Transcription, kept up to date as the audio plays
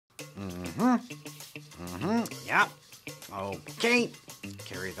Yeah. Okay.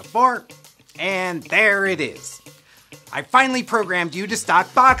 Carry the 4. And there it is. I finally programmed you to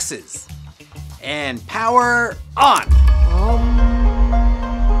stock boxes. And power on.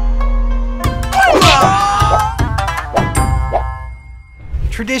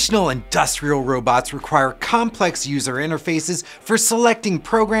 Traditional industrial robots require complex user interfaces for selecting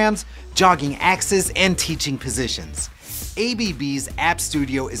programs, jogging axes, and teaching positions. ABB's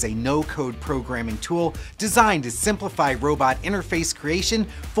AppStudio is a no-code programming tool designed to simplify robot interface creation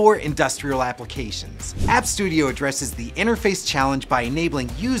for industrial applications. AppStudio addresses the interface challenge by enabling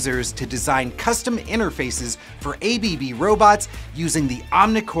users to design custom interfaces for ABB robots using the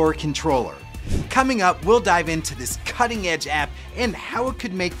Omnicore controller. Coming up, we'll dive into this cutting-edge app and how it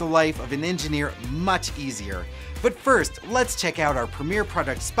could make the life of an engineer much easier. But first, let's check out our premier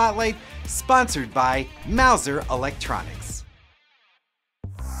product spotlight, sponsored by Mouser Electronics.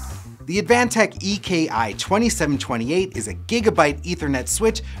 The Advantech EKI-2728 is a gigabit Ethernet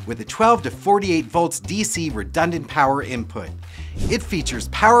switch with a 12 to 48 volts DC redundant power input. It features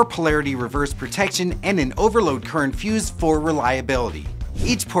power polarity reverse protection and an overload current fuse for reliability.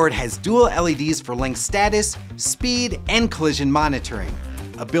 Each port has dual LEDs for link status, speed, and collision monitoring.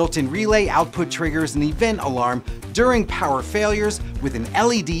 A built-in relay output triggers an event alarm during power failures with an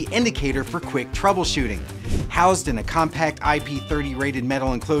LED indicator for quick troubleshooting. Housed in a compact IP30 rated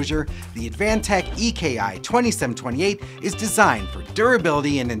metal enclosure, the Advantech EKI-2728 is designed for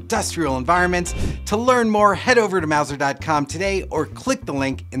durability in industrial environments. To learn more, head over to Mouser.com today or click the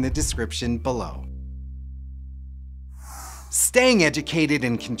link in the description below. Staying educated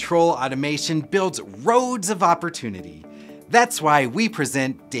in control automation builds roads of opportunity. That's why we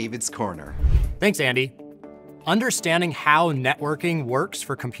present David's Corner. Thanks, Andy. Understanding how networking works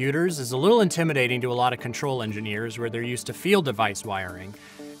for computers is a little intimidating to a lot of control engineers where they're used to field device wiring,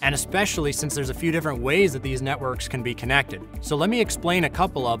 and especially since there's a few different ways that these networks can be connected. So let me explain a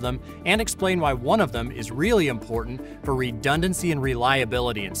couple of them and explain why one of them is really important for redundancy and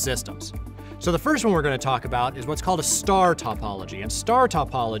reliability in systems. So the first one we're going to talk about is what's called a star topology. And star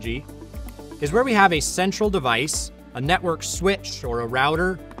topology is where we have a central device, a network switch or a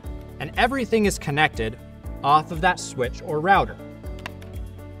router, and everything is connected off of that switch or router.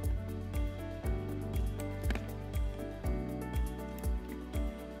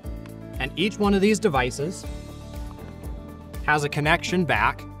 And each one of these devices has a connection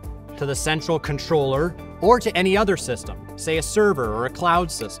back to the central controller or to any other system, say a server or a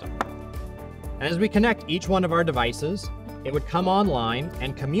cloud system. And as we connect each one of our devices, it would come online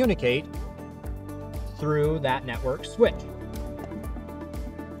and communicate through that network switch.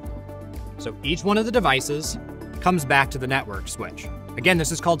 So each one of the devices comes back to the network switch. Again,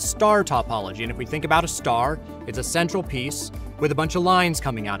 this is called star topology, and if we think about a star, it's a central piece with a bunch of lines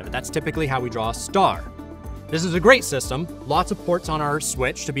coming out of it. That's typically how we draw a star. This is a great system, lots of ports on our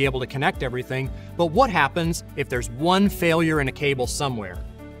switch to be able to connect everything, but what happens if there's one failure in a cable somewhere?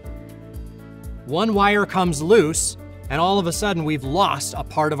 One wire comes loose, and all of a sudden we've lost a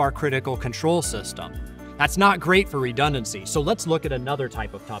part of our critical control system. That's not great for redundancy, so let's look at another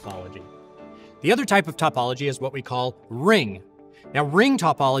type of topology. The other type of topology is what we call ring. Now, ring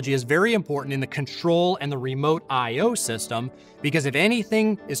topology is very important in the control and the remote I/O system because if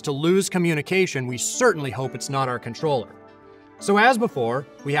anything is to lose communication, we certainly hope it's not our controller. So as before,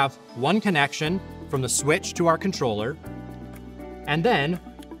 we have one connection from the switch to our controller, and then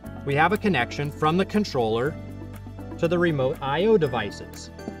we have a connection from the controller to the remote I/O devices.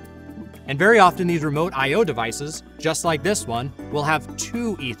 And very often these remote I/O devices, just like this one, will have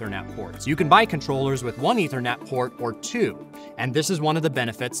 2 Ethernet ports. You can buy controllers with 1 Ethernet port or 2, and this is one of the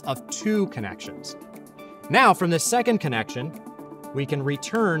benefits of 2 connections. Now from this second connection, we can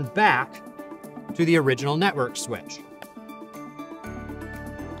return back to the original network switch.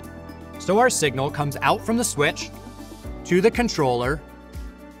 So our signal comes out from the switch to the controller,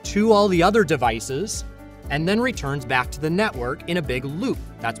 to all the other devices, and then returns back to the network in a big loop.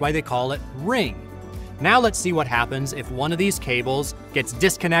 That's why they call it ring. Now let's see what happens if one of these cables gets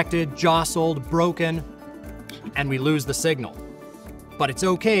disconnected, jostled, broken, and we lose the signal. But it's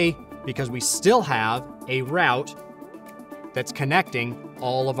okay because we still have a route that's connecting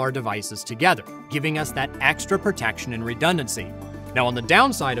all of our devices together, giving us that extra protection and redundancy. Now on the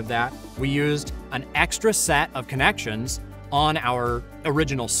downside of that, we used an extra set of connections on our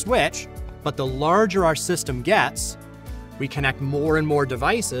original switch, but the larger our system gets, we connect more and more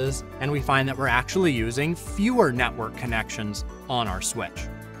devices, and we find that we're actually using fewer network connections on our switch.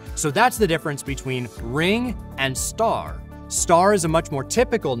 So that's the difference between ring and star. Star is a much more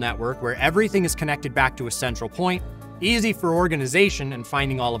typical network where everything is connected back to a central point, easy for organization and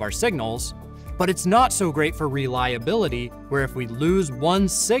finding all of our signals, but it's not so great for reliability, where if we lose one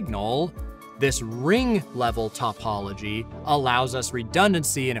signal, this ring level topology allows us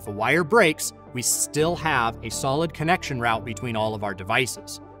redundancy, and if a wire breaks, we still have a solid connection route between all of our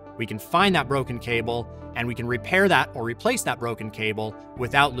devices. We can find that broken cable, and we can repair that or replace that broken cable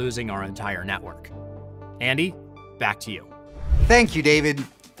without losing our entire network. Andy, back to you. Thank you, David.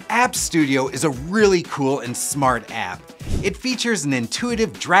 AppStudio is a really cool and smart app. It features an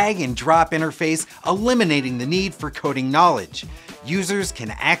intuitive drag and drop interface, eliminating the need for coding knowledge. Users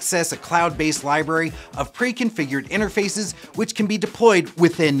can access a cloud-based library of pre-configured interfaces which can be deployed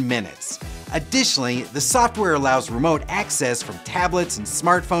within minutes. Additionally, the software allows remote access from tablets and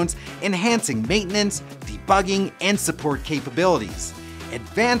smartphones, enhancing maintenance, debugging, and support capabilities.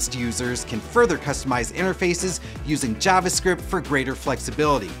 Advanced users can further customize interfaces using JavaScript for greater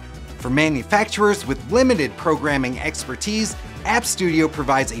flexibility. For manufacturers with limited programming expertise, AppStudio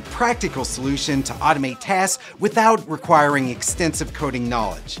provides a practical solution to automate tasks without requiring extensive coding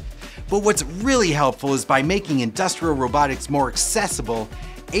knowledge. But what's really helpful is by making industrial robotics more accessible,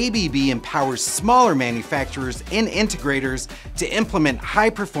 ABB empowers smaller manufacturers and integrators to implement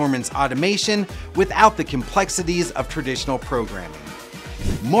high-performance automation without the complexities of traditional programming.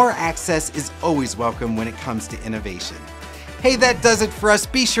 More access is always welcome when it comes to innovation. Hey, that does it for us.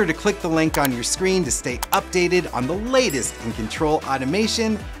 Be sure to click the link on your screen to stay updated on the latest in control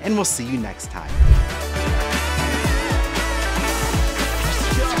automation, and we'll see you next time.